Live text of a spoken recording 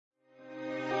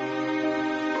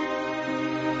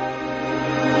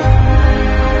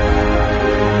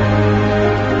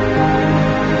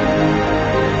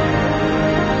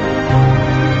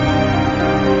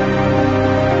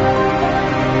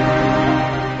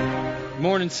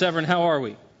morning, Severn. How are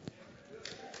we?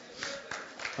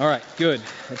 All right, good.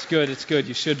 That's good. It's good.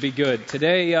 You should be good.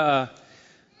 Today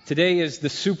is the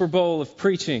Super Bowl of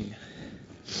preaching.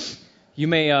 You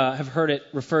may have heard it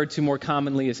referred to more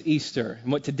commonly as Easter.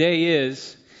 And what today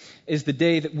is the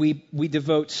day that we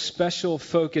devote special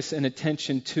focus and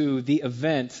attention to the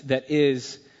event that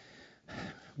is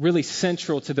really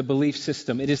central to the belief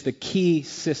system. It is the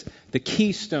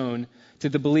keystone to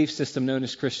the belief system known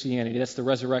as Christianity. That's the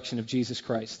resurrection of Jesus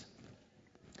Christ.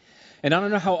 And I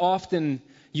don't know how often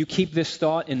you keep this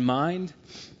thought in mind,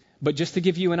 but just to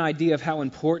give you an idea of how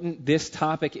important this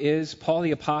topic is, Paul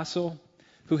the Apostle,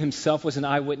 who himself was an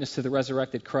eyewitness to the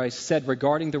resurrected Christ, said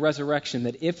regarding the resurrection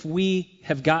that if we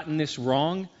have gotten this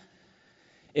wrong,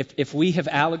 if we have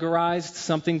allegorized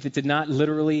something that did not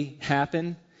literally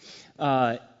happen,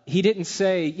 he didn't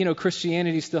say,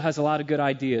 Christianity still has a lot of good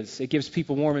ideas. It gives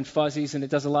people warm and fuzzies, and it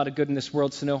does a lot of good in this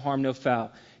world, so no harm, no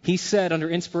foul. He said, under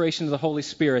inspiration of the Holy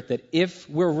Spirit, that if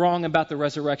we're wrong about the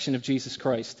resurrection of Jesus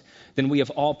Christ, then we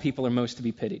of all people are most to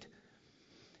be pitied.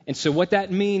 And so what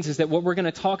that means is that what we're going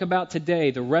to talk about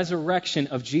today, the resurrection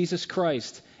of Jesus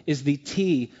Christ, is the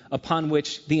T upon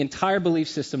which the entire belief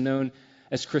system known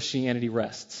as Christianity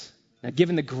rests. Now,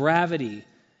 given the gravity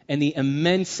and the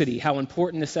immensity, how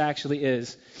important this actually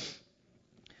is,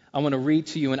 I want to read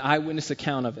to you an eyewitness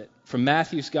account of it from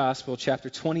Matthew's Gospel, chapter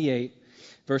 28,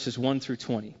 verses 1 through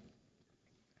 20.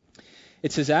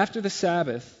 It says, "After the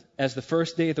Sabbath, as the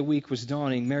first day of the week was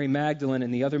dawning, Mary Magdalene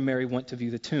and the other Mary went to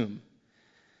view the tomb.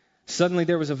 Suddenly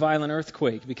there was a violent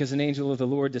earthquake because an angel of the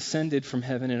Lord descended from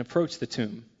heaven and approached the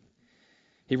tomb.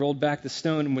 He rolled back the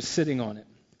stone and was sitting on it.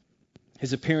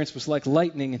 His appearance was like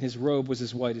lightning and his robe was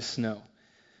as white as snow.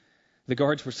 The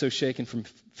guards were so shaken from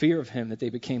fear of him that they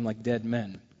became like dead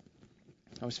men."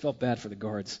 I always felt bad for the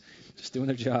guards, just doing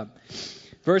their job.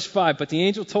 Verse 5, "But the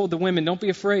angel told the women, 'Don't be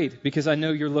afraid, because I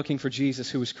know you're looking for Jesus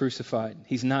who was crucified.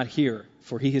 He's not here,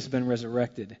 for he has been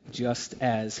resurrected, just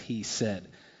as he said.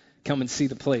 Come and see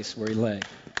the place where he lay.'"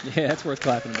 Yeah, that's worth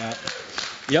clapping about.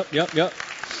 Yep.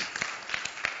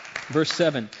 Verse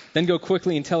 7, "Then go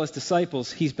quickly and tell his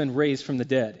disciples he's been raised from the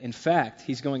dead. In fact,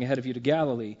 he's going ahead of you to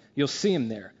Galilee. You'll see him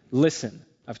there. Listen,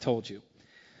 I've told you."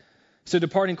 So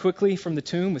departing quickly from the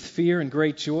tomb with fear and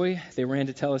great joy, they ran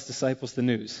to tell his disciples the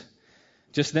news.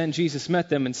 Just then Jesus met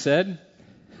them and said,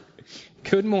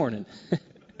 "Good morning."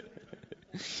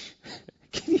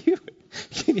 Can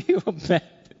you imagine?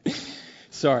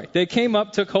 Sorry. They came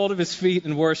up, took hold of his feet,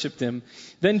 and worshipped him.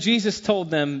 Then Jesus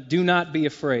told them, "Do not be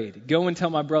afraid. Go and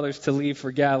tell my brothers to leave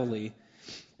for Galilee,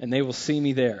 and they will see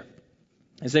me there."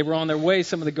 As they were on their way,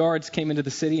 some of the guards came into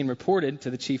the city and reported to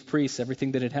the chief priests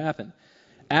everything that had happened.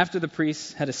 After the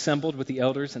priests had assembled with the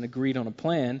elders and agreed on a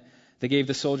plan, they gave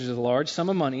the soldiers a large sum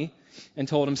of money and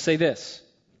told them, "Say this: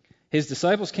 his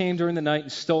disciples came during the night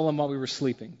and stole him while we were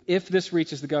sleeping. If this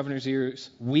reaches the governor's ears,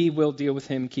 we will deal with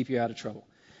him and keep you out of trouble."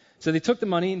 So they took the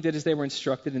money and did as they were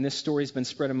instructed, and this story has been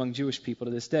spread among Jewish people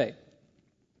to this day.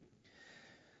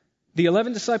 The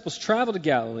 11 disciples traveled to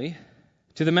Galilee,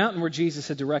 to the mountain where Jesus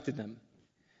had directed them.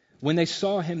 When they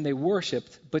saw him, they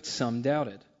worshipped, but some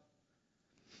doubted.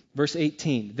 Verse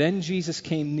 18, "Then Jesus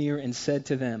came near and said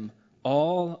to them,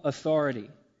 'All authority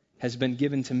has been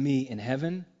given to me in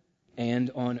heaven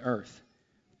and on earth.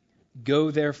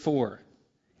 Go therefore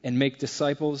and make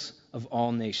disciples of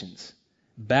all nations,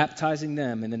 baptizing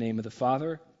them in the name of the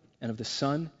Father and of the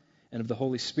Son and of the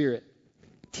Holy Spirit,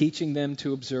 teaching them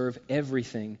to observe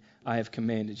everything I have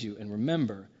commanded you. And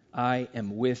remember, I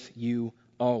am with you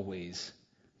always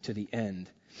to the end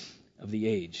of the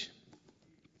age.'"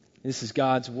 This is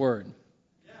God's word.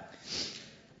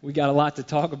 We got a lot to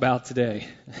talk about today.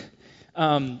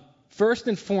 First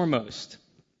and foremost,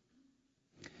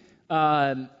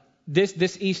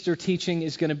 this Easter teaching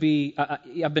is going to be,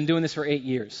 I've been doing this for 8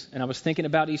 years, and I was thinking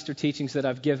about Easter teachings that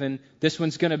I've given. This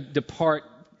one's going to depart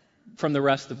from the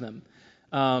rest of them.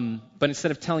 But instead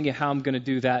of telling you how I'm going to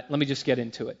do that, let me just get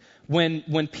into it.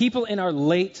 When people in our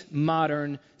late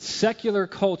modern secular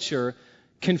culture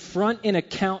confront an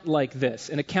account like this,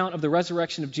 an account of the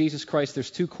resurrection of Jesus Christ,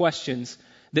 there's two questions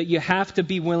that you have to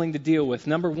be willing to deal with.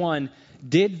 Number one,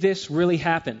 did this really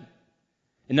happen?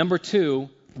 And number two,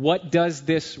 what does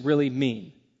this really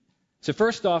mean? So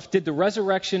first off, did the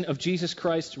resurrection of Jesus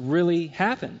Christ really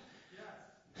happen?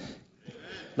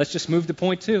 Let's just move to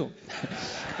point two.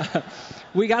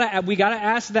 We gotta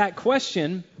ask that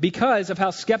question because of how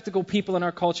skeptical people in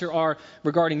our culture are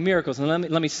regarding miracles. And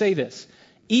let me say this.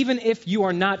 Even if you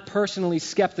are not personally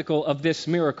skeptical of this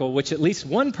miracle, which at least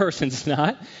one person's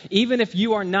not, even if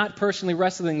you are not personally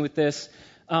wrestling with this,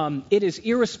 it is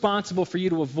irresponsible for you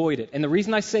to avoid it. And the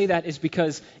reason I say that is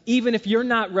because even if you're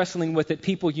not wrestling with it,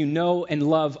 people you know and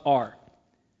love are.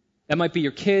 That might be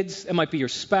your kids, it might be your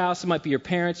spouse, it might be your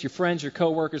parents, your friends, your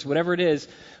coworkers, whatever it is.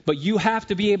 But you have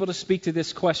to be able to speak to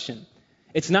this question.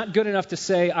 It's not good enough to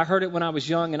say, I heard it when I was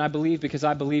young and I believe because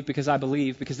I believe because I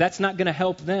believe, because that's not going to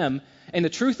help them. And the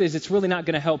truth is, it's really not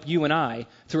going to help you and I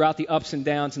throughout the ups and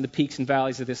downs and the peaks and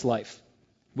valleys of this life.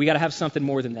 We got to have something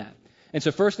more than that. And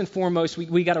so first and foremost,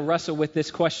 we got to wrestle with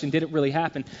this question, did it really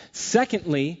happen?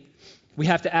 Secondly, we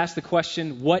have to ask the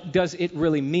question, what does it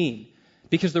really mean?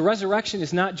 Because the resurrection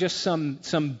is not just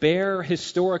some bare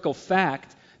historical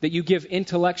fact that you give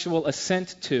intellectual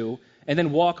assent to and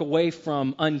then walk away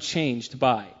from unchanged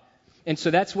by. And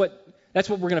so that's what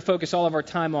we're going to focus all of our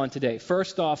time on today.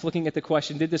 First off, looking at the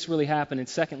question, did this really happen? And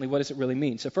secondly, what does it really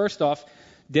mean? So first off,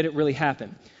 did it really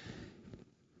happen?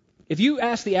 If you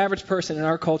ask the average person in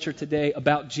our culture today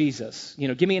about Jesus,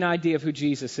 give me an idea of who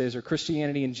Jesus is or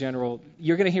Christianity in general,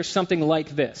 you're going to hear something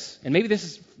like this. And maybe this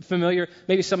is familiar.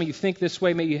 Maybe some of you think this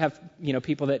way. Maybe you have,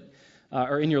 people that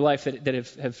are in your life that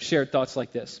have shared thoughts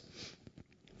like this.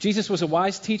 Jesus was a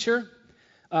wise teacher.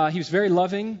 He was very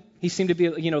loving. He seemed to be,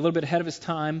 a little bit ahead of his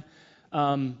time.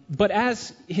 But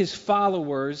as his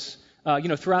followers,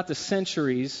 throughout the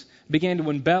centuries, began to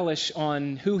embellish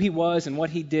on who he was and what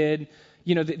he did,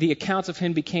 the accounts of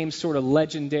him became sort of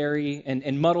legendary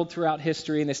and muddled throughout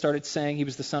history, and they started saying he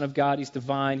was the Son of God, he's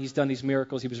divine, he's done these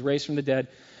miracles, he was raised from the dead.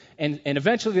 And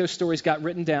eventually those stories got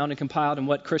written down and compiled in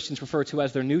what Christians refer to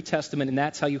as their New Testament, and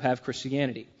that's how you have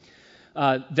Christianity.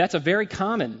 That's a very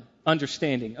common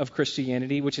understanding of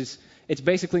Christianity, it's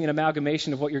basically an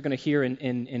amalgamation of what you're going to hear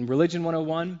in Religion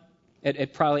 101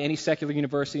 at probably any secular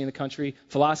university in the country,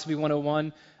 Philosophy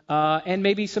 101, and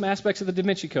maybe some aspects of the Da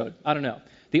Vinci Code. I don't know.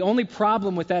 The only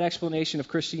problem with that explanation of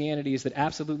Christianity is that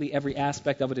absolutely every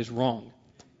aspect of it is wrong.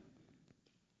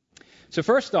 So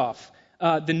first off,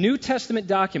 the New Testament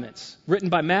documents written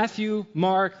by Matthew,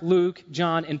 Mark, Luke,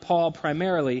 John, and Paul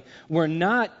primarily were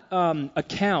not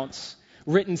accounts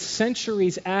written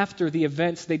centuries after the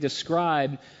events they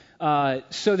describe,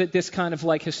 so that this kind of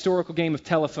like historical game of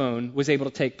telephone was able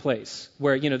to take place,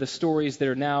 where, the stories that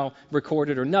are now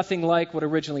recorded are nothing like what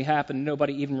originally happened,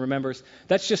 nobody even remembers.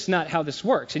 That's just not how this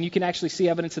works. And you can actually see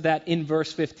evidence of that in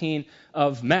verse 15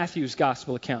 of Matthew's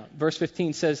gospel account. Verse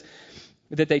 15 says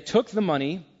that they took the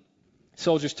money,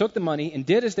 soldiers took the money and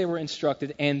did as they were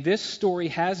instructed, and this story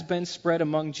has been spread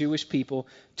among Jewish people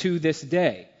to this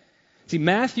day. See,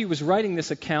 Matthew was writing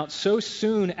this account so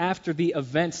soon after the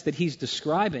events that he's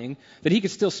describing that he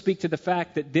could still speak to the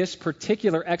fact that this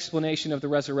particular explanation of the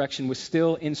resurrection was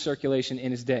still in circulation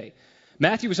in his day.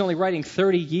 Matthew was only writing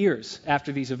 30 years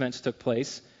after these events took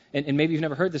place, and maybe you've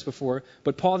never heard this before,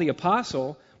 but Paul the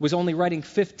Apostle was only writing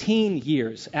 15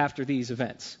 years after these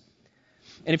events.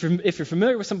 And if you're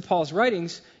familiar with some of Paul's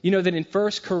writings, you know that in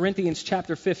 1 Corinthians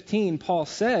chapter 15, Paul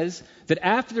says that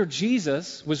after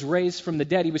Jesus was raised from the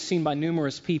dead, he was seen by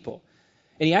numerous people.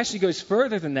 And he actually goes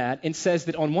further than that and says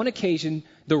that on one occasion,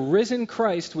 the risen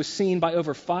Christ was seen by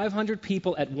over 500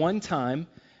 people at one time.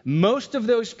 Most of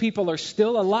those people are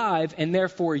still alive, and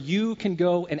therefore you can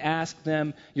go and ask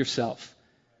them yourself.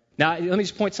 Now, let me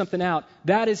just point something out.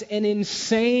 That is an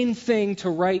insane thing to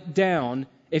write down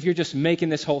if you're just making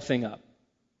this whole thing up.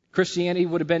 Christianity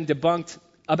would have been debunked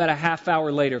about a half hour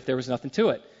later if there was nothing to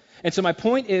it. And so my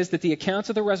point is that the accounts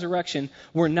of the resurrection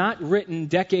were not written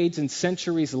decades and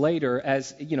centuries later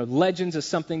as, legends of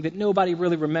something that nobody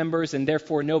really remembers and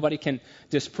therefore nobody can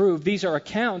disprove. These are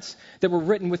accounts that were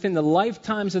written within the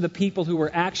lifetimes of the people who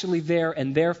were actually there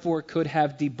and therefore could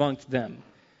have debunked them.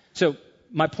 So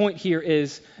my point here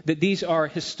is that these are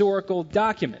historical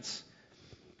documents.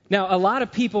 Now, a lot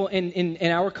of people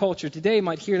in our culture today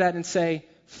might hear that and say,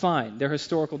 fine, they're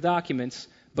historical documents,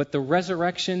 but the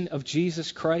resurrection of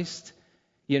Jesus Christ,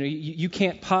 you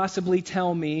can't possibly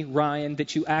tell me, Ryan,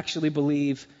 that you actually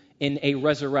believe in a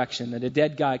resurrection, that a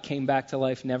dead guy came back to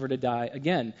life never to die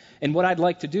again. And what I'd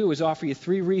like to do is offer you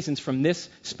 3 reasons from this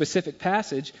specific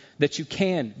passage that you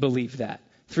can believe that.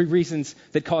 3 reasons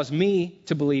that cause me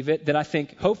to believe it that I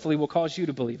think hopefully will cause you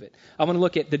to believe it. I want to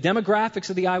look at the demographics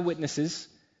of the eyewitnesses.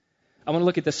 I want to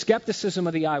look at the skepticism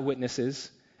of the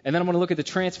eyewitnesses. And then I'm going to look at the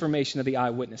transformation of the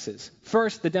eyewitnesses.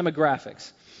 First, the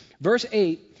demographics. Verse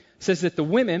 8 says that the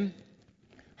women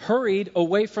hurried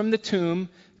away from the tomb.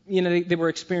 They were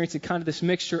experiencing kind of this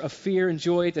mixture of fear and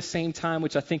joy at the same time,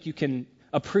 which I think you can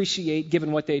appreciate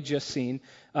given what they had just seen.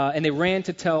 And they ran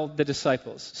to tell the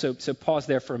disciples. So pause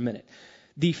there for a minute.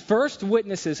 The first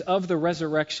witnesses of the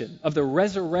resurrection, of the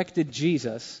resurrected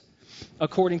Jesus,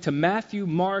 according to Matthew,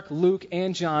 Mark, Luke,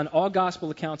 and John, all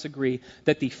gospel accounts agree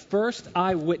that the first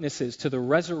eyewitnesses to the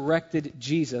resurrected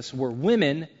Jesus were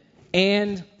women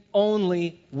and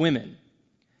only women.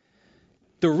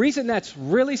 The reason that's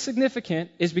really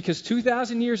significant is because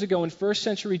 2,000 years ago in first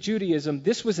century Judaism,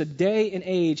 this was a day and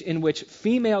age in which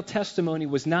female testimony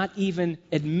was not even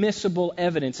admissible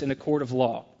evidence in a court of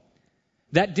law.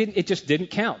 It just didn't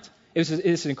count. It's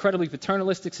an incredibly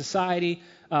paternalistic society.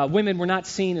 Women were not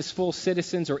seen as full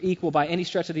citizens or equal by any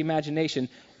stretch of the imagination.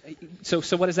 So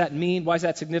what does that mean? Why is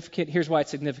that significant? Here's why it's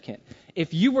significant.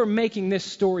 If you were making this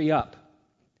story up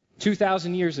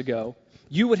 2,000 years ago,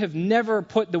 you would have never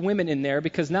put the women in there,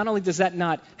 because not only does that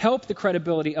not help the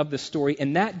credibility of the story,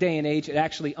 in that day and age, it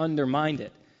actually undermined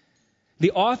it.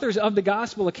 The authors of the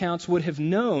gospel accounts would have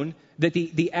known that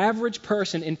the average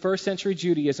person in first century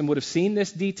Judaism would have seen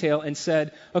this detail and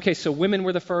said, okay, so women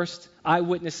were the first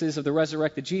eyewitnesses of the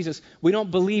resurrected Jesus. We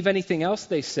don't believe anything else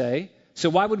they say, so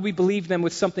why would we believe them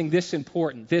with something this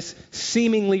important, this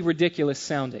seemingly ridiculous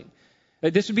sounding?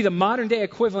 This would be the modern day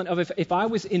equivalent of if I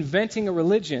was inventing a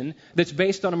religion that's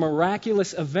based on a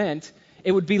miraculous event.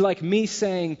 It would be like me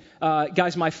saying,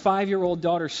 guys, my 5-year-old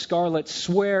daughter Scarlett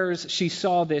swears she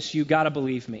saw this. You got to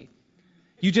believe me.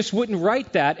 You just wouldn't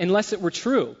write that unless it were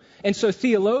true. And so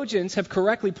theologians have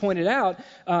correctly pointed out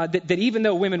that even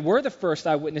though women were the first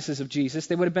eyewitnesses of Jesus,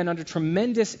 they would have been under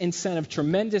tremendous incentive,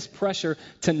 tremendous pressure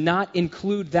to not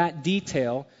include that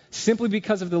detail simply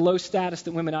because of the low status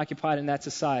that women occupied in that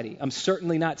society. I'm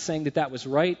certainly not saying that was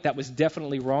right. That was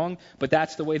definitely wrong, but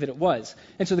that's the way that it was.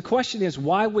 And so the question is,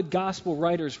 why would gospel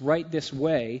writers write this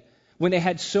way when they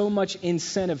had so much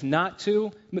incentive not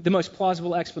to? The most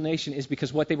plausible explanation is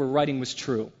because what they were writing was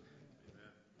true.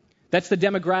 That's the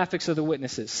demographics of the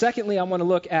witnesses. Secondly, I want to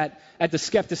look at the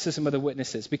skepticism of the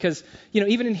witnesses, because,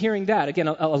 even in hearing that, again,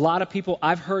 a lot of people,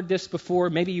 I've heard this before,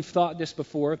 maybe you've thought this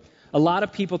before. A lot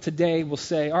of people today will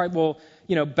say, all right, well,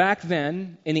 back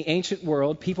then in the ancient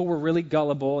world, people were really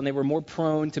gullible and they were more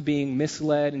prone to being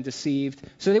misled and deceived.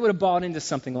 So they would have bought into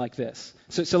something like this.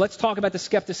 So let's talk about the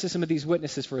skepticism of these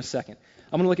witnesses for a second.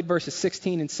 I'm going to look at verses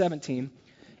 16 and 17,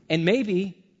 and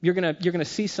maybe you're going to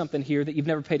see something here that you've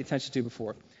never paid attention to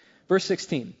before. Verse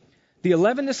 16, the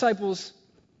 11 disciples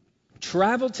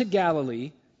traveled to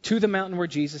Galilee, to the mountain where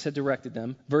Jesus had directed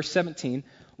them. Verse 17,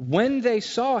 when they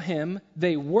saw him,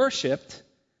 they worshipped,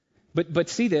 but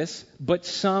see this, but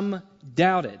some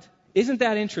doubted. Isn't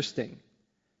that interesting?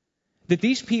 That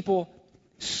these people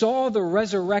saw the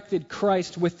resurrected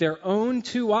Christ with their own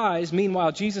 2 eyes.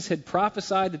 Meanwhile, Jesus had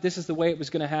prophesied that this is the way it was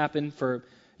going to happen for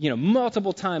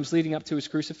multiple times leading up to his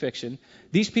crucifixion.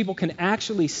 These people can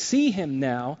actually see him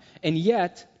now, and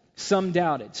yet some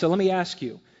doubted. So let me ask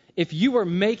you, if you were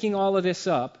making all of this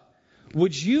up,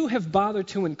 would you have bothered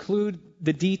to include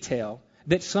the detail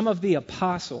that some of the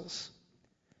apostles,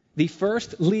 the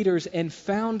first leaders and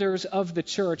founders of the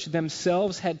church,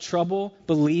 themselves had trouble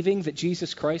believing that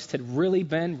Jesus Christ had really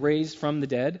been raised from the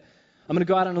dead? I'm going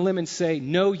to go out on a limb and say,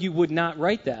 no, you would not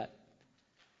write that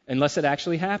unless it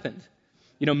actually happened.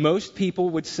 Most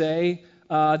people would say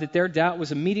that their doubt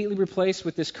was immediately replaced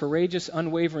with this courageous,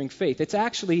 unwavering faith. It's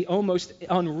actually almost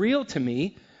unreal to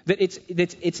me that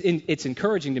it's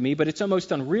encouraging to me, but it's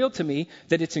almost unreal to me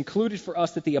that it's included for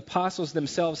us that the apostles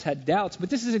themselves had doubts. But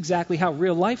this is exactly how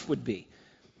real life would be.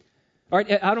 All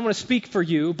right, I don't want to speak for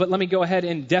you, but let me go ahead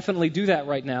and definitely do that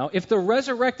right now. If the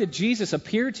resurrected Jesus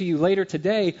appeared to you later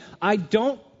today, I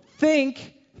don't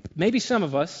think, maybe some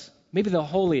of us, maybe the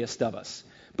holiest of us,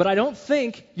 but I don't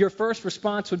think your first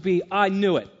response would be, I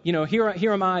knew it.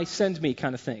 Here am I, send me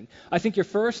kind of thing. I think your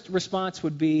first response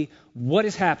would be, what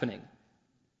is happening?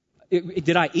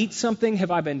 Did I eat something?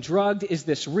 Have I been drugged? Is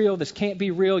this real? This can't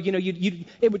be real.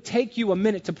 It would take you a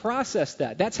minute to process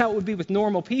that. That's how it would be with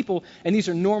normal people, and these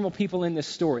are normal people in this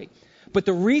story. But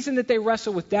the reason that they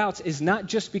wrestle with doubts is not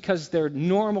just because they're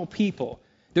normal people.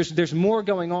 There's more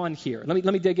going on here. Let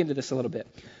me dig into this a little bit.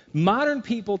 Modern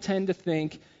people tend to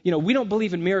think, we don't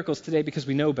believe in miracles today because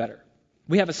we know better.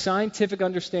 We have a scientific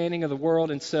understanding of the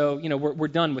world, and so, we're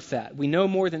done with that. We know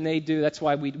more than they do. That's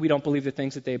why we don't believe the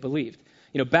things that they believed.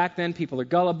 Back then people are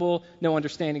gullible, no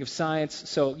understanding of science.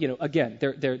 So, again,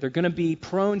 they're going to be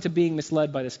prone to being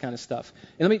misled by this kind of stuff.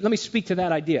 And let me speak to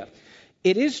that idea.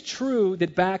 It is true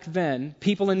that back then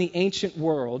people in the ancient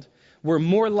world were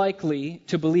more likely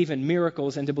to believe in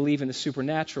miracles and to believe in the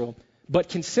supernatural. But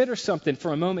consider something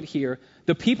for a moment here.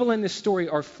 The people in this story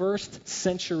are first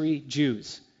century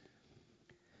Jews.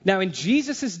 Now, in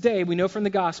Jesus' day, we know from the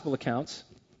gospel accounts,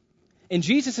 in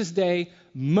Jesus' day,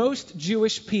 most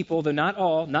Jewish people, though not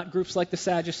all, not groups like the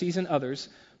Sadducees and others,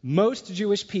 most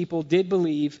Jewish people did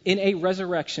believe in a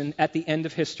resurrection at the end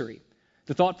of history.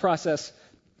 The thought process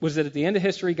was that at the end of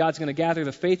history, God's going to gather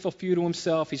the faithful few to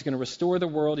himself. He's going to restore the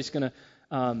world. He's going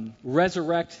to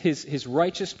resurrect his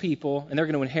righteous people, and they're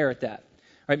going to inherit that.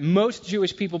 All right, most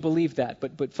Jewish people believed that.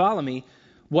 But follow me,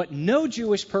 what no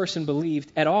Jewish person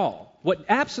believed at all, what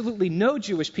absolutely no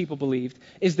Jewish people believed,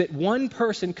 is that one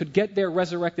person could get their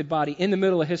resurrected body in the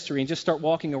middle of history and just start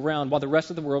walking around while the rest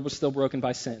of the world was still broken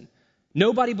by sin.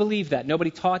 Nobody believed that.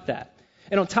 Nobody taught that.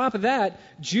 And on top of that,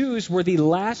 Jews were the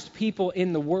last people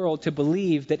in the world to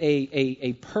believe that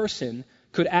a person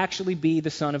could actually be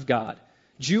the Son of God.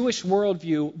 Jewish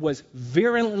worldview was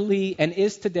virulently, and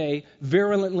is today,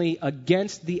 virulently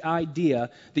against the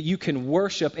idea that you can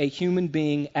worship a human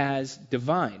being as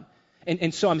divine.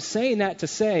 And so I'm saying that to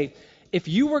say, if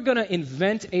you were going to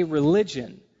invent a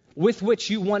religion with which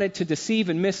you wanted to deceive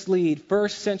and mislead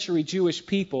first century Jewish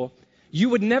people, you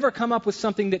would never come up with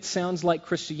something that sounds like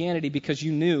Christianity because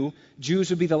you knew Jews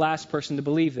would be the last person to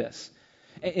believe this.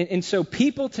 And so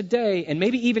people today, and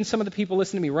maybe even some of the people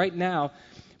listening to me right now,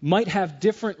 might have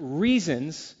different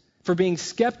reasons for being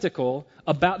skeptical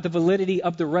about the validity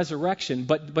of the resurrection.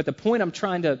 But the point I'm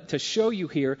trying to show you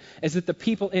here is that the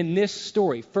people in this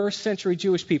story, first century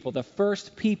Jewish people, the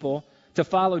first people to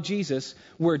follow Jesus,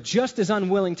 were just as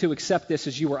unwilling to accept this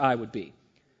as you or I would be.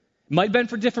 Might have been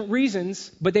for different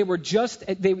reasons, but they would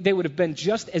have been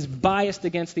just as biased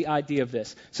against the idea of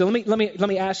this. So let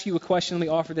me ask you a question. Let me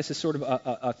offer this as sort of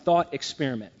a thought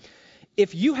experiment.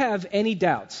 If you have any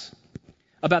doubts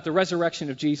about the resurrection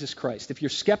of Jesus Christ, if you're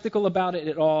skeptical about it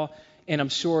at all, and I'm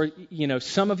sure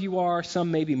some of you are,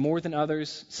 some maybe more than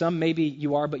others, some maybe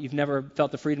you are, but you've never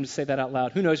felt the freedom to say that out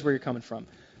loud. Who knows where you're coming from?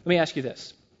 Let me ask you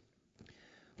this: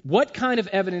 what kind of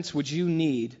evidence would you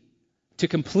need to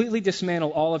completely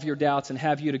dismantle all of your doubts and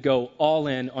have you to go all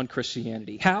in on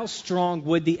Christianity? How strong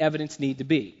would the evidence need to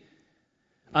be?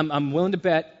 I'm willing to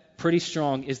bet pretty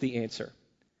strong is the answer.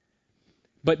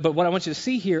 But what I want you to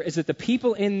see here is that the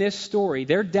people in this story,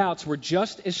 their doubts were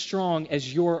just as strong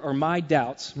as your or my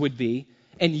doubts would be,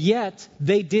 and yet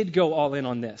they did go all in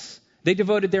on this. They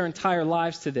devoted their entire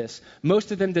lives to this.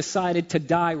 Most of them decided to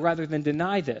die rather than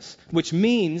deny this, which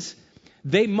means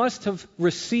they must have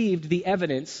received the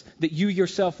evidence that you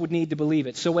yourself would need to believe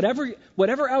it. So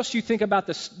whatever else you think about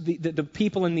the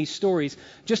people in these stories,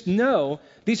 just know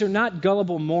these are not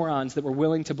gullible morons that were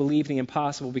willing to believe the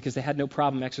impossible because they had no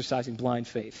problem exercising blind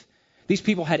faith. These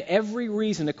people had every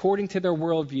reason, according to their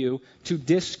worldview, to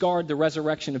discard the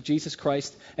resurrection of Jesus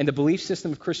Christ and the belief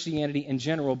system of Christianity in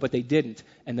general, but they didn't.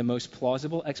 And the most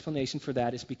plausible explanation for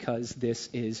that is because this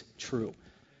is true.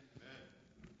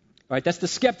 All right, that's the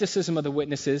skepticism of the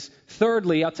witnesses.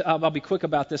 Thirdly, I'll be quick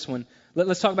about this one.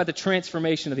 Let's talk about the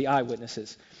transformation of the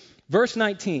eyewitnesses. Verse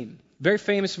 19, very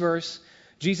famous verse.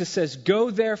 Jesus says, "Go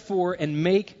therefore and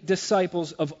make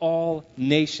disciples of all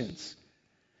nations."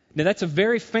 Now that's a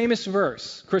very famous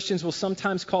verse. Christians will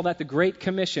sometimes call that the Great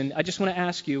Commission. I just want to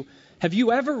ask you, have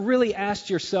you ever really asked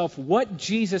yourself what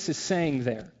Jesus is saying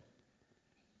there?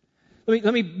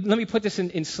 Let me put this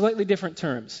in slightly different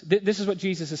terms. This is what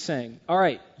Jesus is saying. All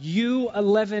right, you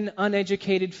 11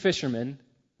 uneducated fishermen,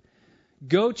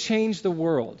 go change the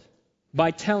world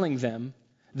by telling them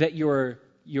that your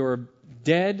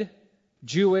dead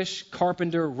Jewish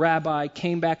carpenter rabbi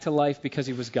came back to life because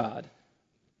he was God.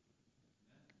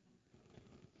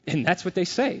 And that's what they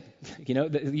say. You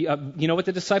know what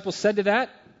the disciples said to that?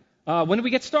 When did we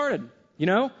get started?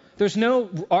 There's no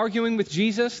arguing with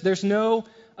Jesus. There's no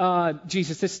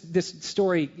Jesus, this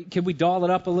story, can we doll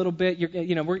it up a little bit?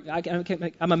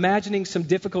 I'm imagining some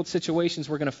difficult situations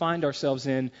we're going to find ourselves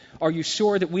in. Are you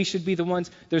sure that we should be the ones?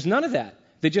 There's none of that.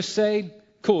 They just say,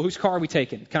 cool, whose car are we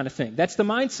taking? Kind of thing. That's the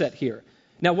mindset here.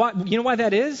 Now, you know why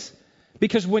that is?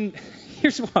 Here's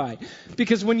why.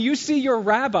 Because when you see your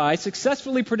rabbi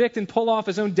successfully predict and pull off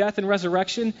his own death and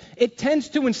resurrection, it tends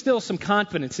to instill some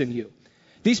confidence in you.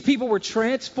 These people were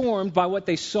transformed by what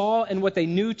they saw and what they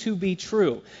knew to be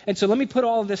true. And so let me put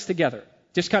all of this together,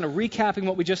 just kind of recapping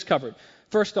what we just covered.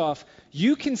 First off,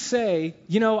 you can say,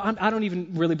 I don't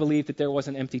even really believe that there was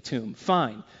an empty tomb.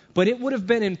 Fine. But it would have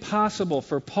been impossible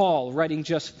for Paul, writing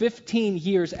just 15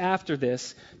 years after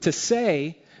this, to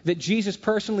say that Jesus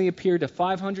personally appeared to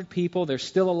 500 people, they're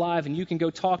still alive, and you can go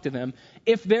talk to them,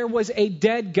 if there was a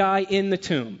dead guy in the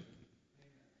tomb.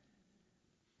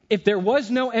 If there was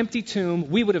no empty tomb,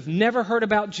 we would have never heard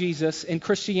about Jesus, and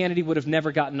Christianity would have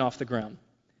never gotten off the ground.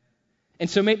 And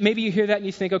so maybe you hear that and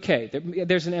you think, okay,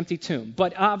 there's an empty tomb.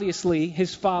 But obviously,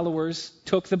 his followers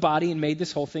took the body and made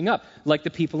this whole thing up, like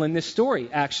the people in this story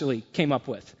actually came up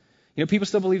with. People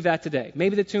still believe that today.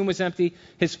 Maybe the tomb was empty.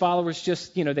 His followers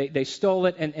just, they stole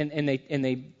it and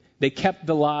they kept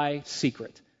the lie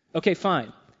secret. Okay,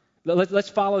 fine. Let's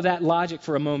follow that logic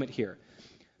for a moment here.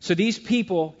 So these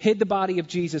people hid the body of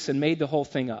Jesus and made the whole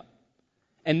thing up.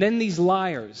 And then these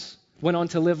liars went on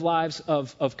to live lives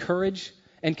of courage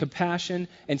and compassion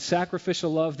and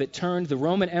sacrificial love that turned the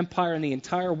Roman Empire and the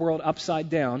entire world upside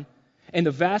down. And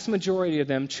the vast majority of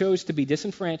them chose to be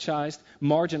disenfranchised,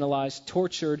 marginalized,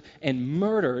 tortured, and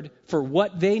murdered for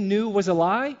what they knew was a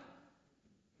lie.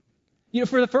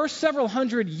 For the first several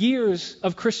hundred years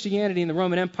of Christianity in the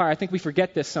Roman Empire, I think we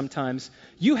forget this sometimes,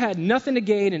 you had nothing to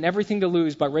gain and everything to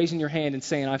lose by raising your hand and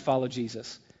saying, I follow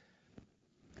Jesus.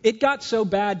 It got so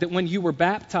bad that when you were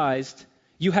baptized,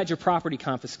 you had your property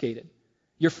confiscated.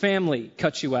 Your family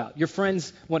cut you out. Your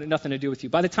friends wanted nothing to do with you.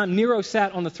 By the time Nero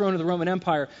sat on the throne of the Roman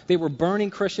Empire, they were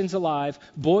burning Christians alive,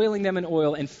 boiling them in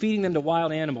oil, and feeding them to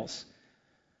wild animals.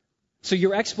 So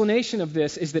your explanation of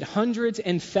this is that hundreds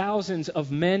and thousands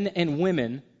of men and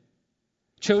women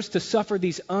chose to suffer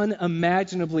these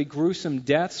unimaginably gruesome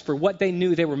deaths for what they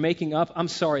knew they were making up. I'm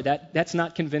sorry, that's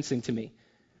not convincing to me.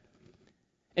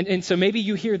 And so maybe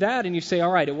you hear that and you say,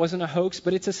 all right, it wasn't a hoax,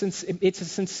 but it's a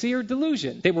sincere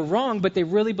delusion. They were wrong, but they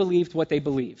really believed what they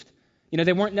believed.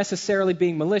 They weren't necessarily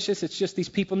being malicious. It's just these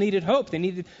people needed hope. They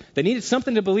needed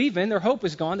something to believe in. Their hope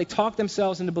was gone. They talked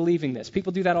themselves into believing this.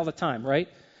 People do that all the time, right?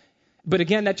 But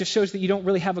again, that just shows that you don't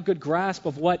really have a good grasp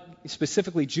of what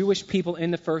specifically Jewish people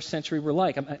in the first century were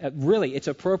like. Really, it's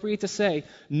appropriate to say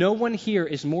no one here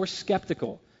is more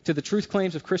skeptical to the truth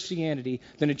claims of Christianity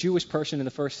than a Jewish person in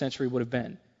the first century would have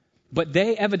been. But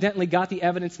they evidently got the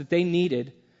evidence that they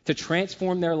needed to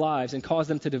transform their lives and cause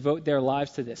them to devote their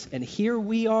lives to this. And here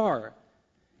we are,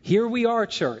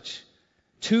 church,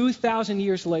 2,000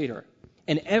 years later,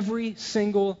 and every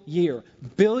single year,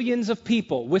 billions of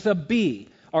people with a B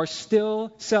are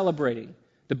still celebrating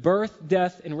the birth,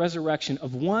 death, and resurrection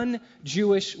of one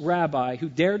Jewish rabbi who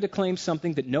dared to claim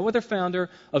something that no other founder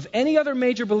of any other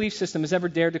major belief system has ever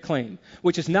dared to claim,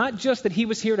 which is not just that he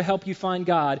was here to help you find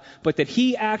God, but that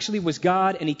he actually was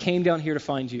God and he came down here to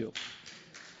find you.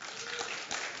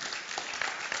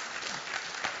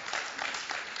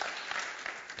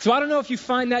 So I don't know if you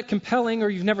find that compelling or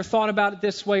you've never thought about it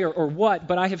this way or what,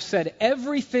 but I have said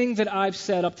everything that I've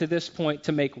said up to this point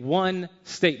to make one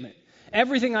statement.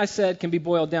 Everything I said can be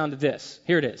boiled down to this.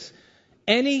 Here it is.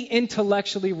 Any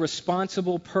intellectually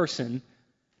responsible person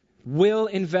will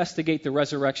investigate the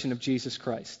resurrection of Jesus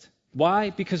Christ.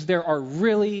 Why? Because there are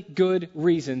really good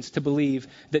reasons to believe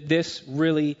that this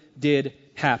really did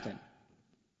happen.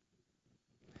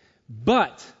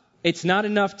 But it's not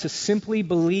enough to simply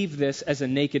believe this as a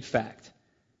naked fact.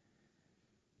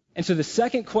 And so the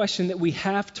second question that we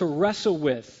have to wrestle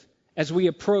with as we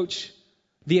approach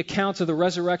the accounts of the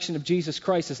resurrection of Jesus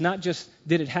Christ is not just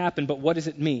did it happen, but what does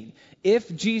it mean?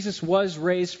 If Jesus was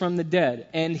raised from the dead,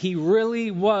 and he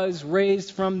really was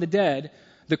raised from the dead,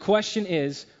 the question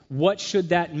is, what should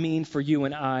that mean for you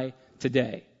and I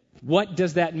today? What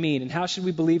does that mean, and how should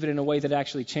we believe it in a way that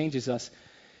actually changes us?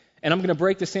 And I'm going to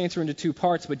break this answer into two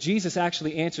parts, but Jesus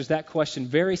actually answers that question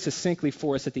very succinctly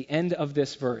for us at the end of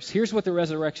this verse. Here's what the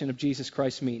resurrection of Jesus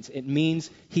Christ means. It means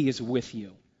he is with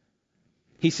you.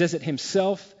 He says it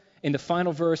himself in the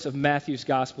final verse of Matthew's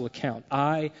gospel account.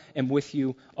 I am with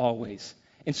you always.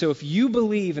 And so if you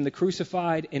believe in the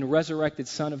crucified and resurrected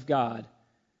Son of God,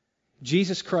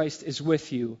 Jesus Christ is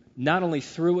with you, not only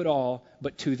through it all,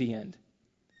 but to the end.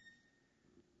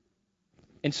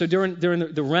 And so during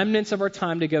the remnants of our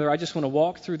time together, I just want to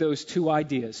walk through those two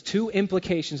ideas, two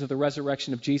implications of the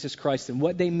resurrection of Jesus Christ and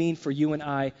what they mean for you and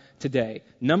I today.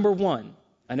 Number one,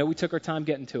 I know we took our time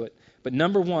getting to it, but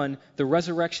number one, the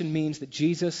resurrection means that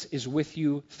Jesus is with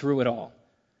you through it all.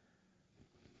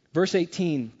 Verse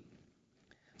 18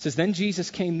 says, Then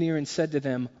Jesus came near and said to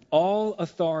them, All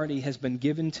authority has been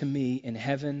given to me in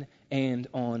heaven and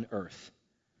on earth.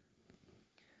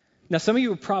 Now, some of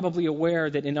you are probably aware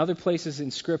that in other places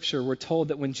in Scripture, we're told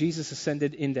that when Jesus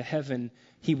ascended into heaven,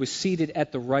 he was seated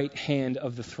at the right hand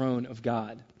of the throne of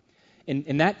God.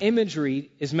 And that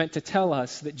imagery is meant to tell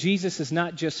us that Jesus is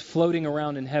not just floating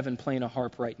around in heaven playing a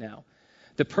harp right now.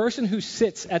 The person who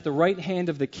sits at the right hand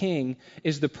of the king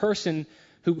is the person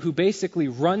who basically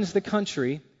runs the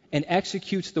country and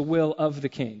executes the will of the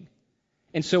king.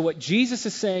 And so what Jesus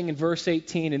is saying in verse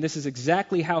 18, and this is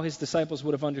exactly how his disciples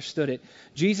would have understood it,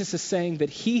 Jesus is saying that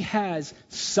he has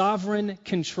sovereign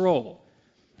control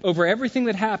over everything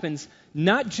that happens,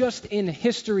 not just in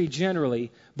history generally,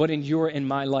 but in your and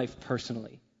my life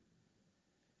personally.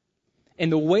 And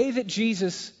the way that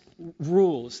Jesus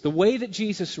rules, the way that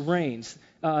Jesus reigns,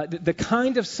 the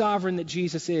kind of sovereign that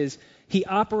Jesus is, he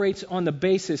operates on the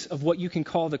basis of what you can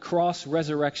call the cross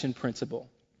resurrection principle.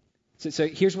 So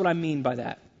here's what I mean by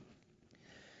that.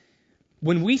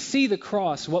 When we see the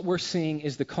cross, what we're seeing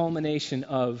is the culmination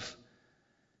of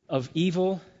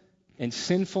evil and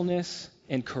sinfulness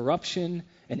and corruption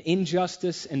and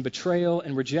injustice and betrayal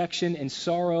and rejection and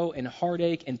sorrow and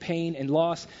heartache and pain and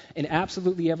loss and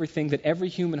absolutely everything that every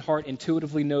human heart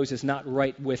intuitively knows is not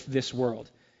right with this world.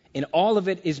 And all of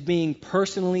it is being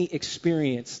personally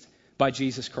experienced by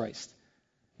Jesus Christ.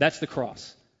 That's the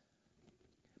cross.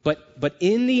 But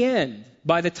in the end,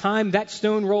 by the time that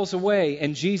stone rolls away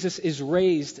and Jesus is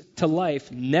raised to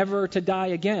life, never to die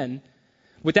again,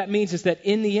 what that means is that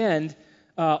in the end,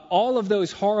 all of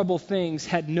those horrible things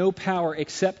had no power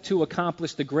except to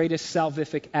accomplish the greatest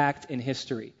salvific act in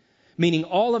history. Meaning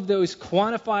all of those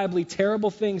quantifiably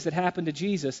terrible things that happened to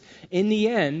Jesus, in the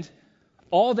end,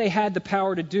 all they had the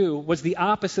power to do was the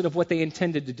opposite of what they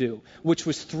intended to do, which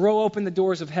was throw open the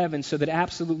doors of heaven so that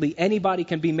absolutely anybody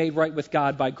can be made right with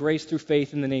God by grace through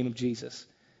faith in the name of Jesus.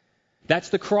 That's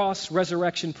the cross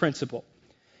resurrection principle.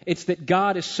 It's that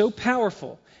God is so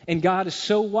powerful and God is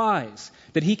so wise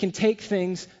that he can take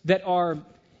things that are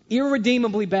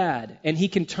irredeemably bad and he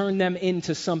can turn them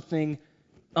into something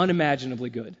unimaginably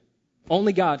good.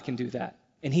 Only God can do that,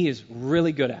 and he is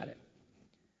really good at it.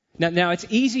 Now, it's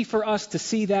easy for us to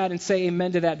see that and say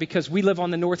amen to that because we live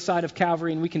on the north side of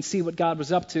Calvary and we can see what God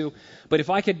was up to. But if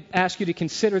I could ask you to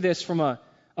consider this from a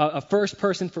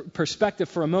first-person perspective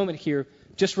for a moment here,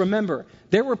 just remember,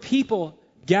 there were people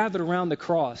gathered around the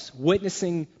cross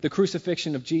witnessing the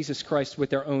crucifixion of Jesus Christ with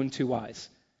their own two eyes.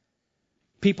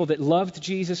 People that loved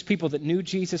Jesus, people that knew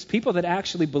Jesus, people that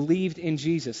actually believed in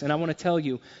Jesus. And I want to tell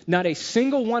you, not a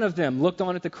single one of them looked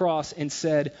on at the cross and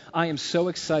said, I am so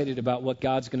excited about what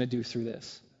God's going to do through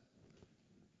this.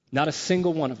 Not a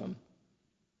single one of them.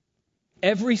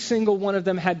 Every single one of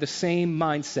them had the same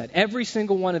mindset. Every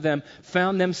single one of them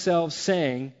found themselves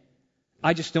saying,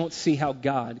 I just don't see how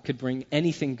God could bring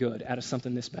anything good out of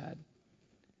something this bad.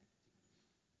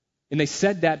 And they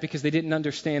said that because they didn't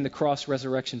understand the cross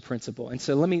resurrection principle. And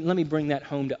so let me bring that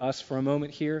home to us for a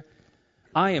moment here.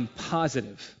 I am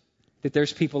positive that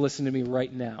there's people listening to me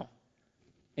right now,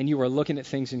 and you are looking at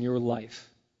things in your life.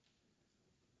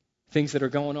 Things that are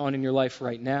going on in your life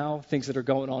right now, things that are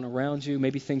going on around you,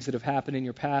 maybe things that have happened in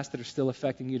your past that are still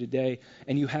affecting you today,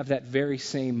 and you have that very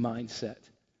same mindset.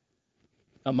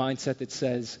 A mindset that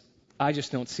says, I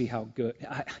just don't see how good,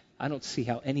 I don't see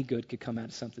how any good could come out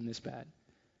of something this bad.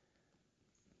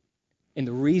 And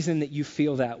the reason that you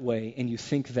feel that way and you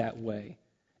think that way,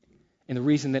 and the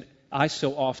reason that I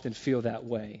so often feel that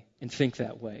way and think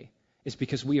that way, is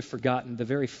because we have forgotten the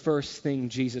very first thing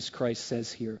Jesus Christ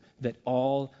says here, that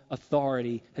all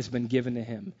authority has been given to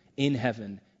him in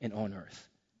heaven and on earth.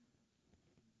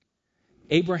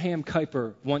 Abraham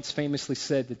Kuyper once famously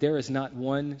said that there is not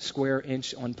 1 square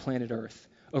inch on planet Earth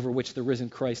over which the risen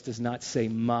Christ does not say,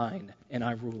 mine, and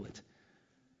I rule it.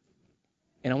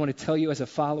 And I want to tell you, as a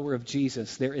follower of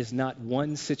Jesus, there is not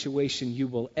one situation you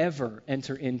will ever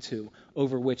enter into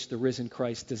over which the risen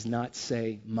Christ does not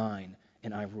say, mine,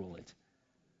 and I rule it.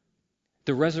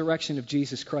 The resurrection of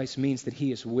Jesus Christ means that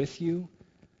he is with you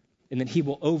and that he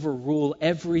will overrule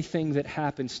everything that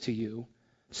happens to you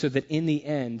so that in the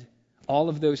end, all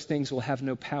of those things will have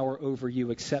no power over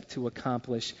you except to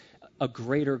accomplish a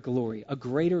greater glory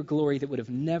that would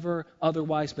have never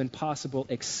otherwise been possible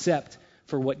except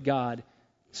for what God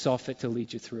saw fit to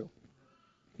lead you through.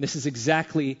 This is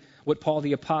exactly what Paul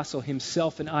the Apostle,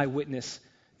 himself an eyewitness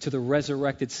to the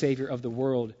resurrected Savior of the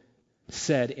world,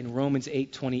 said in Romans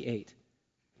 8:28.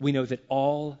 We know that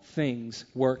all things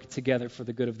work together for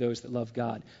the good of those that love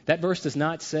God. That verse does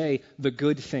not say the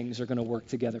good things are going to work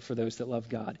together for those that love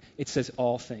God. It says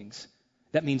all things.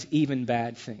 That means even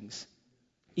bad things,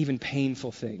 even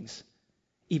painful things,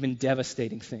 even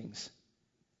devastating things.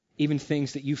 Even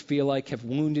things that you feel like have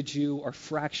wounded you or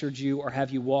fractured you or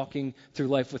have you walking through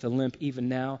life with a limp even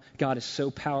now. God is so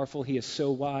powerful. He is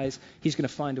so wise. He's going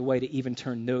to find a way to even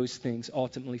turn those things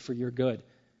ultimately for your good.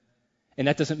 And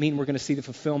that doesn't mean we're going to see the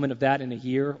fulfillment of that in a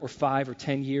year or 5 or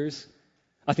 10 years.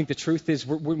 I think the truth is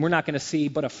we're not going to see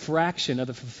but a fraction of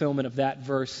the fulfillment of that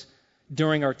verse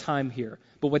during our time here.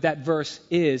 But what that verse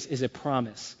is a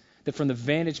promise that from the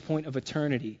vantage point of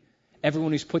eternity,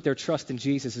 everyone who's put their trust in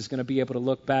Jesus is going to be able to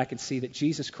look back and see that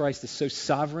Jesus Christ is so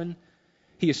sovereign.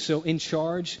 He is so in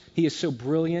charge. He is so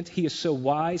brilliant. He is so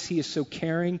wise. He is so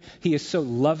caring. He is so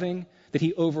loving that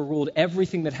he overruled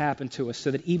everything that happened to us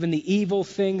so that even the evil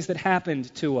things that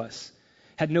happened to us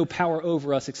had no power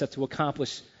over us except to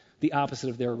accomplish the opposite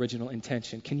of their original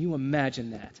intention. Can you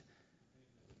imagine that?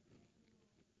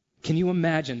 Can you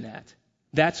imagine that?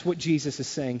 That's what Jesus is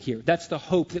saying here. That's the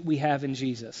hope that we have in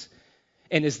Jesus.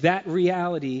 And as that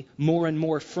reality more and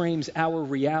more frames our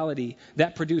reality,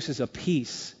 that produces a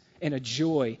peace and a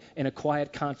joy and a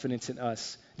quiet confidence in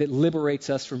us that liberates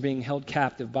us from being held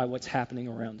captive by what's happening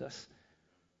around us.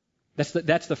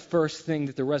 That's the first thing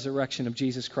that the resurrection of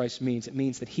Jesus Christ means. It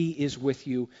means that he is with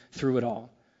you through it all.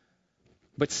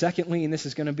 But secondly, and this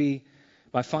is going to be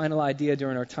my final idea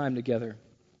during our time together,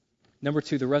 number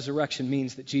two, the resurrection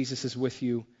means that Jesus is with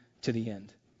you to the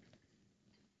end.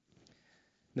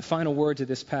 The final words of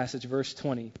this passage, verse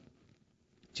 20,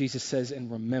 Jesus says,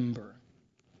 and remember.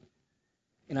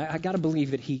 And I got to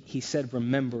believe that he said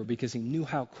remember because he knew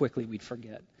how quickly we'd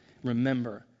forget.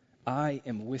 Remember, I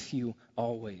am with you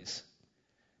always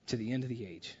to the end of the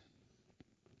age.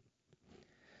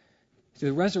 So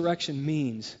the resurrection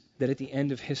means that at the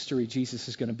end of history, Jesus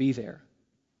is going to be there,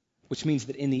 which means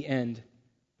that in the end,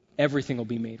 everything will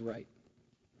be made right.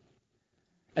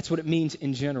 That's what it means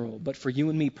in general. But for you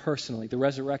and me personally, the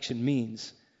resurrection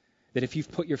means that if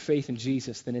you've put your faith in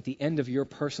Jesus, then at the end of your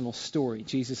personal story,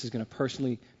 Jesus is going to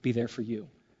personally be there for you.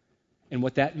 And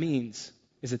what that means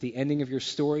is that the ending of your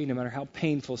story, no matter how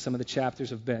painful some of the chapters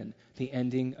have been, the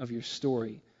ending of your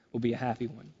story will be a happy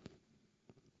one.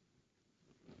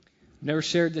 I've never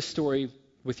shared this story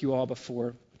with you all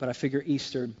before, but I figure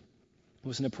Easter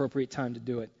was an appropriate time to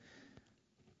do it.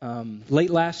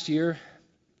 Late last year,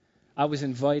 I was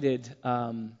invited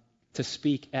to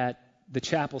speak at the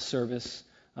chapel service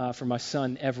for my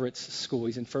son Everett's school.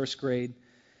 He's in first grade,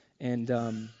 and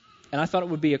I thought it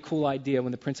would be a cool idea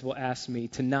when the principal asked me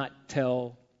to not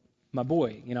tell my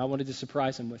boy. I wanted to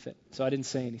surprise him with it, so I didn't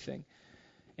say anything.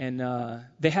 And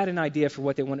they had an idea for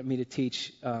what they wanted me to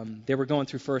teach. They were going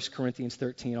through 1 Corinthians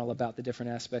 13, all about the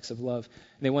different aspects of love.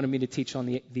 And they wanted me to teach on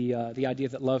the idea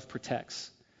that love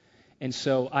protects. And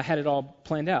so I had it all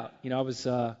planned out. I was,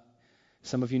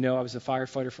 some of you know, I was a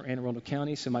firefighter for Anne Arundel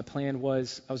County. So my plan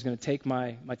was I was going to take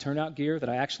my turnout gear that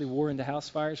I actually wore into house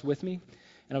fires with me,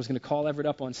 and I was going to call Everett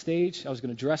up on stage. I was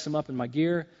going to dress him up in my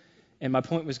gear, and my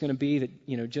point was going to be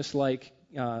that, just like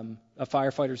a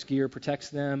firefighter's gear protects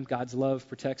them, God's love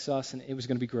protects us, and it was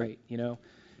going to be great.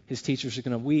 His teachers are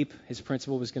going to weep. His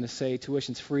principal was going to say,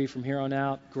 tuition's free from here on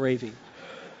out. Gravy.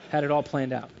 Had it all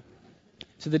planned out.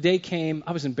 So the day came.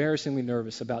 I was embarrassingly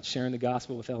nervous about sharing the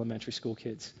gospel with elementary school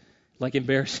kids. Like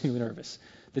embarrassingly nervous.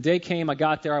 The day came. I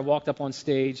got there. I walked up on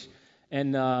stage.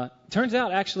 And turns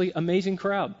out, actually, amazing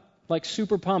crowd. Like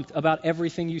super pumped about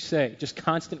everything you say. Just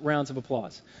constant rounds of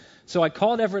applause. So I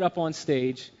called Everett up on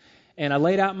stage. And I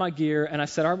laid out my gear. And I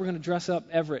said, all right, we're going to dress up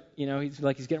Everett. He's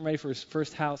getting ready for his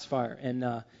first house fire.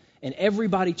 And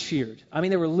everybody cheered. I mean,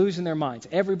 they were losing their minds.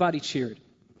 Everybody cheered.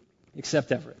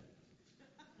 Except Everett.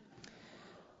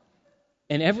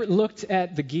 And Everett looked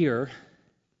at the gear,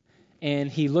 and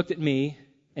he looked at me,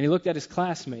 and he looked at his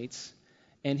classmates,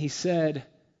 and he said,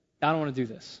 I don't want to do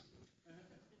this.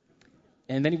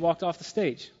 And then he walked off the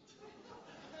stage.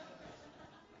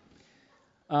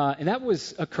 And that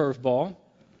was a curveball.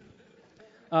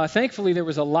 Thankfully, there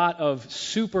was a lot of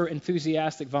super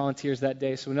enthusiastic volunteers that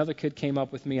day, so another kid came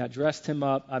up with me. I dressed him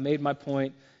up. I made my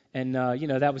point, and,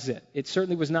 that was it. It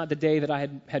certainly was not the day that I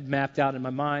had mapped out in my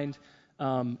mind.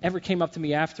 Everett came up to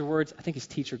me afterwards. I think his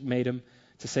teacher made him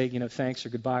to say, thanks or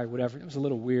goodbye or whatever. It was a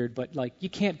little weird, but you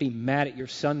can't be mad at your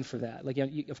son for that.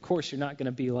 Of course, you're not going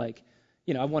to be like,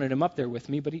 I wanted him up there with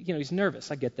me, but he's nervous.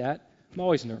 I get that. I'm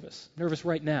always nervous. Nervous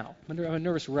right now. I'm a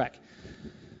nervous wreck.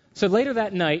 So later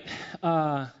that night,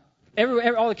 all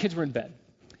the kids were in bed,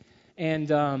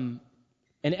 and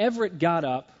Everett got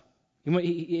up and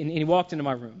he walked into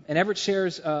my room. And Everett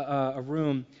shares a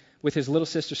room with his little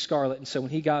sister Scarlett, and so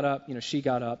when he got up, she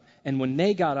got up, and when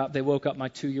they got up, they woke up my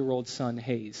 2-year-old son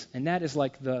Hayes, and that is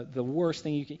like the worst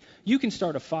thing you can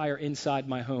start a fire inside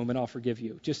my home, and I'll forgive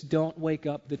you. Just don't wake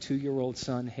up the 2-year-old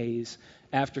son Hayes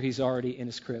after he's already in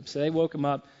his crib. So they woke him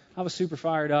up. I was super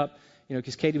fired up,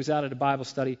 because Katie was out at a Bible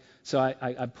study, so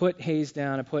I put Hayes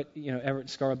down, I put Everett and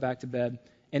Scarlett back to bed,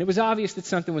 and it was obvious that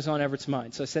something was on Everett's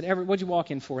mind. So I said, Everett, what'd you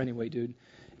walk in for anyway, dude?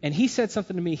 And he said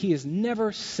something to me he has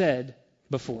never said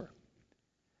before.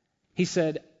 He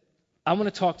said, I want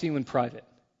to talk to you in private.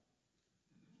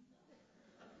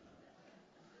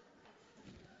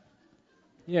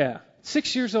 Yeah,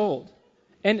 6 years old.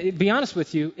 And to be honest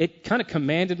with you, it kind of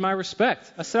commanded my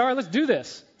respect. I said, all right, let's do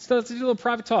this. Let's do a little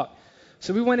private talk.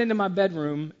 So we went into my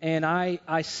bedroom, and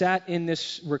I sat in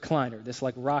this recliner, this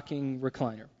rocking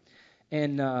recliner.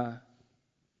 And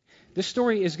this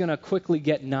story is going to quickly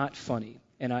get not funny,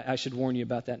 and I should warn you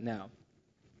about that now.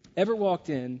 Everett walked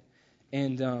in,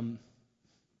 and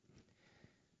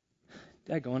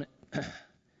daggone it.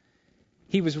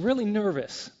 he was really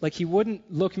nervous. Like, he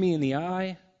wouldn't look me in the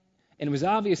eye, and it was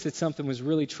obvious that something was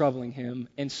really troubling him.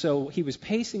 And so he was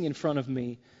pacing in front of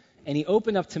me, and he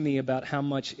opened up to me about how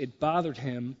much it bothered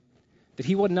him that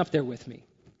he wasn't up there with me.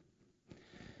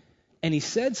 And he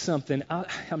said something,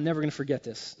 I'm never going to forget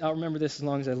this. I'll remember this as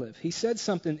long as I live. He said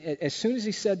something, as soon as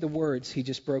he said the words, he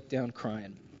just broke down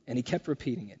crying. And he kept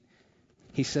repeating it.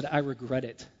 He said, I regret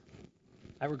it.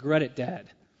 I regret it, Dad.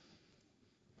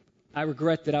 I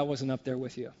regret that I wasn't up there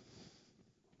with you.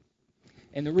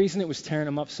 And the reason it was tearing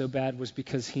him up so bad was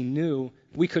because he knew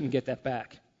we couldn't get that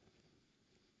back.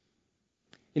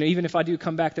 Even if I do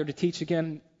come back there to teach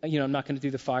again, I'm not going to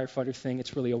do the firefighter thing.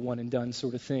 It's really a one and done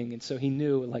sort of thing. And so he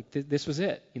knew, this was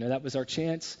it. That was our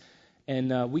chance.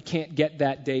 And we can't get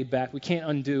that day back. We can't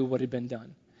undo what had been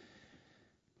done.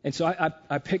 And so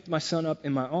I picked my son up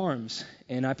in my arms,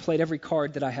 and I played every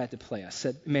card that I had to play. I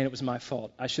said, man, it was my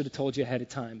fault. I should have told you ahead of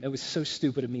time. It was so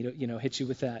stupid of me to, hit you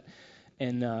with that.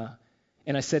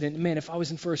 And I said, man, if I was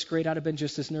in first grade, I'd have been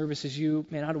just as nervous as you.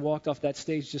 Man, I'd have walked off that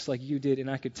stage just like you did. And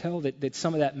I could tell that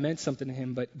some of that meant something to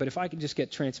him. But if I could just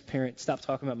get transparent, stop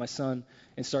talking about my son,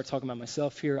 and start talking about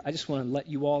myself here, I just want to let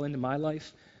you all into my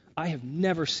life. I have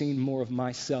never seen more of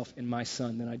myself in my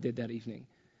son than I did that evening.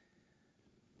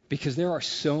 Because there are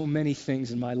so many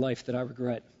things in my life that I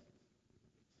regret.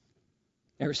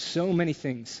 There are so many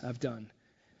things I've done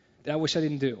that I wish I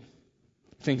didn't do.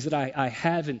 Things that I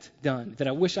haven't done, that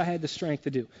I wish I had the strength to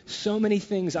do. So many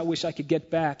things I wish I could get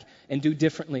back and do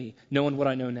differently, knowing what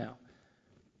I know now.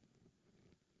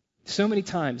 So many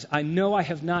times, I know I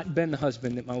have not been the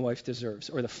husband that my wife deserves,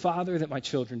 or the father that my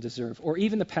children deserve, or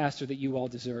even the pastor that you all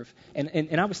deserve.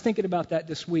 And I was thinking about that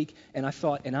this week, and I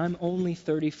thought, and I'm only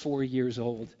 34 years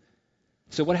old.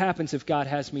 So what happens if God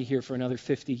has me here for another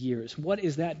 50 years? What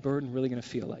is that burden really going to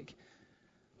feel like?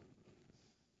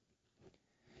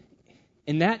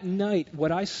 And that night,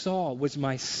 what I saw was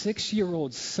my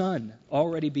 6-year-old son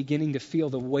already beginning to feel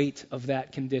the weight of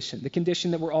that condition, the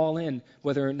condition that we're all in,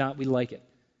 whether or not we like it.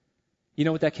 You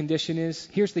know what that condition is?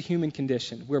 Here's the human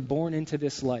condition. We're born into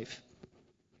this life,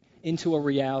 into a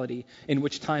reality in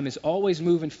which time is always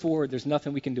moving forward. There's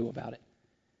nothing we can do about it.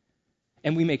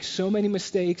 And we make so many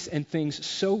mistakes, and things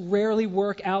so rarely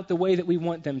work out the way that we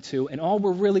want them to, and all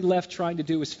we're really left trying to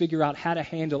do is figure out how to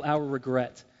handle our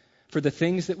regret for the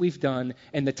things that we've done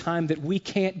and the time that we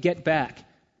can't get back.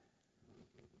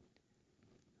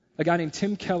 A guy named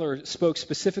Tim Keller spoke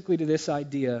specifically to this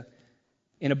idea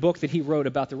in a book that he wrote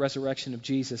about the resurrection of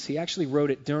Jesus. He actually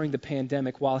wrote it during the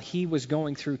pandemic while he was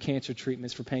going through cancer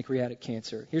treatments for pancreatic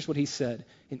cancer. Here's what he said.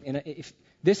 And if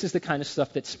this is the kind of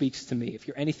stuff that speaks to me. If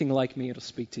you're anything like me, it'll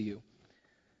speak to you.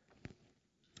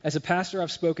 As a pastor,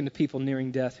 I've spoken to people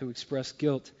nearing death who express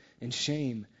guilt and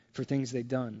shame for things they've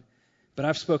done. But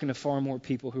I've spoken to far more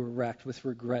people who are racked with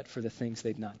regret for the things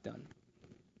they've not done.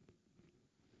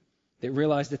 They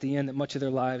realized at the end that much of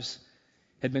their lives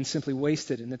had been simply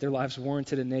wasted and that their lives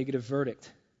warranted a negative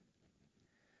verdict.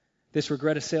 This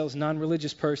regret assails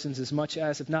non-religious persons as much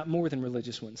as, if not more than,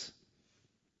 religious ones.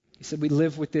 He said, we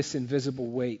live with this invisible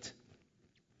weight.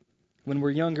 When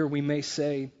we're younger, we may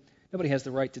say, nobody has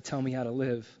the right to tell me how to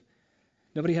live.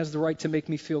 Nobody has the right to make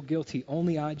me feel guilty.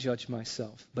 Only I judge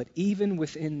myself. But even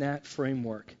within that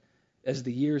framework, as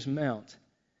the years mount,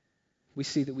 we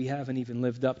see that we haven't even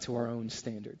lived up to our own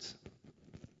standards.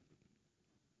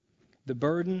 The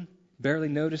burden, barely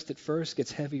noticed at first,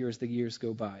 gets heavier as the years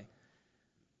go by.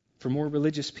 For more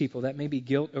religious people, that may be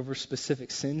guilt over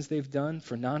specific sins they've done.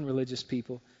 For non-religious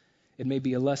people, it may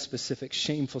be a less specific,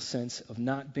 shameful sense of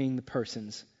not being the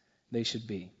persons they should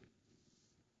be.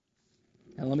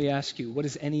 Now let me ask you, what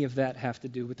does any of that have to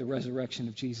do with the resurrection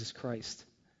of Jesus Christ?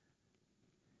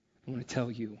 I want to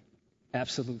tell you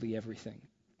absolutely everything.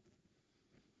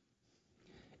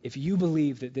 If you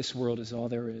believe that this world is all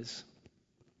there is,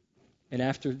 and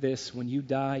after this, when you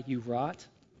die, you rot,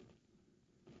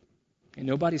 and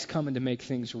nobody's coming to make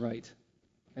things right,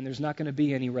 and there's not going to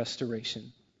be any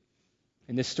restoration,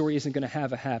 and this story isn't going to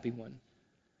have a happy one,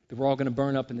 that we're all going to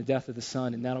burn up in the death of the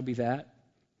Son, and that'll be that.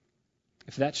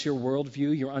 If that's your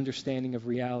worldview, your understanding of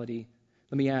reality,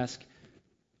 let me ask,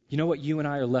 you know what you and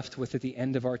I are left with at the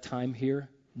end of our time here?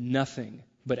 Nothing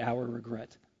but our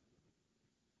regret.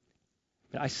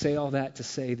 But I say all that to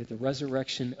say that the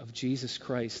resurrection of Jesus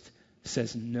Christ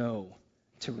says no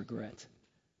to regret.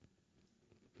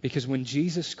 Because when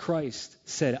Jesus Christ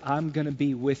said, I'm going to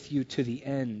be with you to the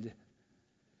end,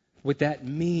 what that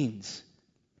means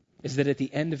is that at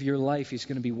the end of your life, he's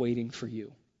going to be waiting for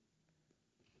you.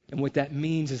 And what that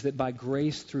means is that by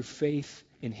grace through faith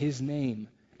in his name,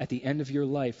 at the end of your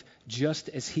life, just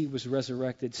as he was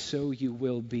resurrected, so you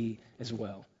will be as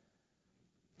well.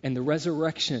 And the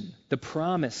resurrection, the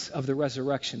promise of the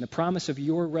resurrection, the promise of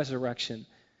your resurrection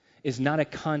is not a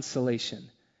consolation,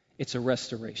 it's a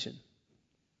restoration.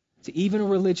 It's even a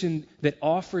religion that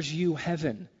offers you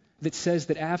heaven, that says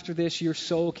that after this your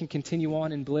soul can continue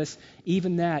on in bliss,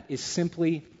 even that is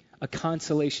simply a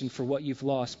consolation for what you've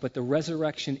lost. But the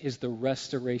resurrection is the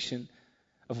restoration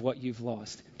of what you've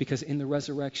lost. Because in the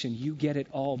resurrection, you get it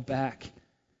all back.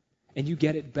 And you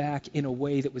get it back in a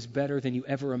way that was better than you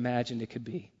ever imagined it could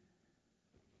be.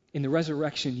 In the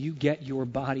resurrection, you get your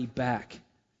body back.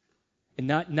 And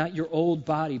not your old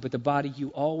body, but the body you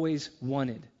always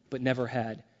wanted but never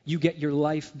had. You get your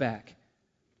life back.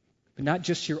 But not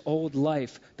just your old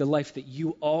life, the life that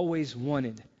you always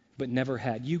wanted but never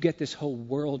had. You get this whole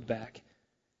world back.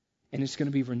 And it's going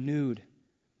to be renewed.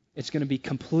 It's going to be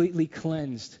completely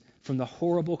cleansed from the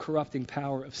horrible, corrupting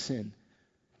power of sin.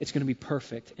 It's going to be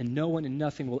perfect, and no one and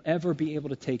nothing will ever be able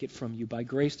to take it from you by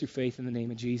grace through faith in the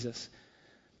name of Jesus.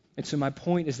 And so my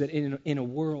point is that in a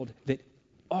world that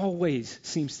always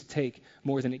seems to take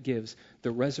more than it gives, the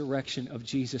resurrection of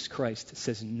Jesus Christ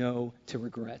says no to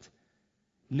regret.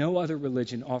 No other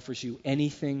religion offers you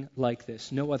anything like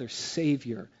this. No other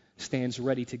Savior stands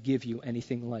ready to give you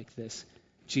anything like this.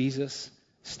 Jesus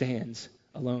stands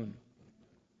alone.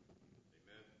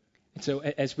 And so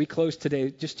as we close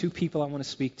today, just two people I want to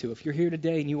speak to. If you're here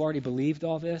today and you already believed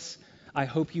all this, I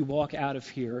hope you walk out of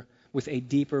here with a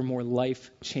deeper, more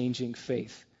life-changing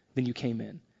faith than you came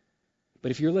in.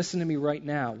 But if you're listening to me right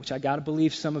now, which I got to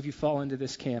believe some of you fall into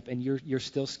this camp, and you're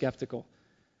still skeptical,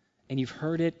 and you've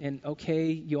heard it, and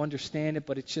okay, you understand it,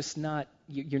 but it's just not,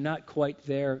 you're not quite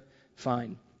there,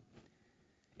 fine.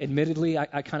 Admittedly,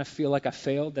 I kind of feel like I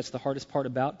failed. That's the hardest part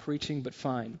about preaching, but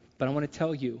fine. But I want to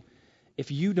tell you, if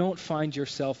you don't find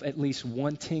yourself at least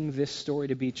wanting this story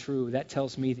to be true, that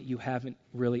tells me that you haven't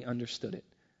really understood it.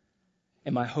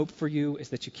 And my hope for you is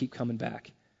that you keep coming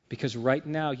back. Because right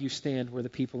now you stand where the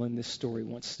people in this story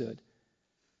once stood.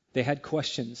 They had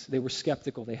questions. They were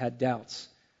skeptical. They had doubts.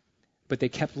 But they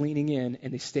kept leaning in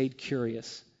and they stayed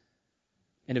curious.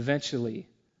 And eventually,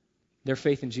 their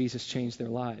faith in Jesus changed their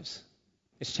lives.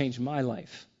 It's changed my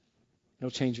life.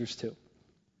 It'll change yours too.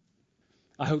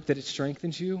 I hope that it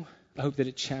strengthens you. I hope that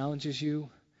it challenges you.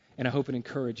 And I hope it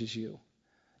encourages you,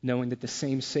 knowing that the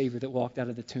same Savior that walked out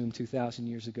of the tomb 2,000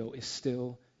 years ago is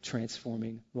still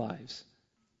transforming lives.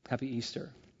 Happy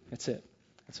Easter. That's it.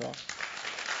 That's all.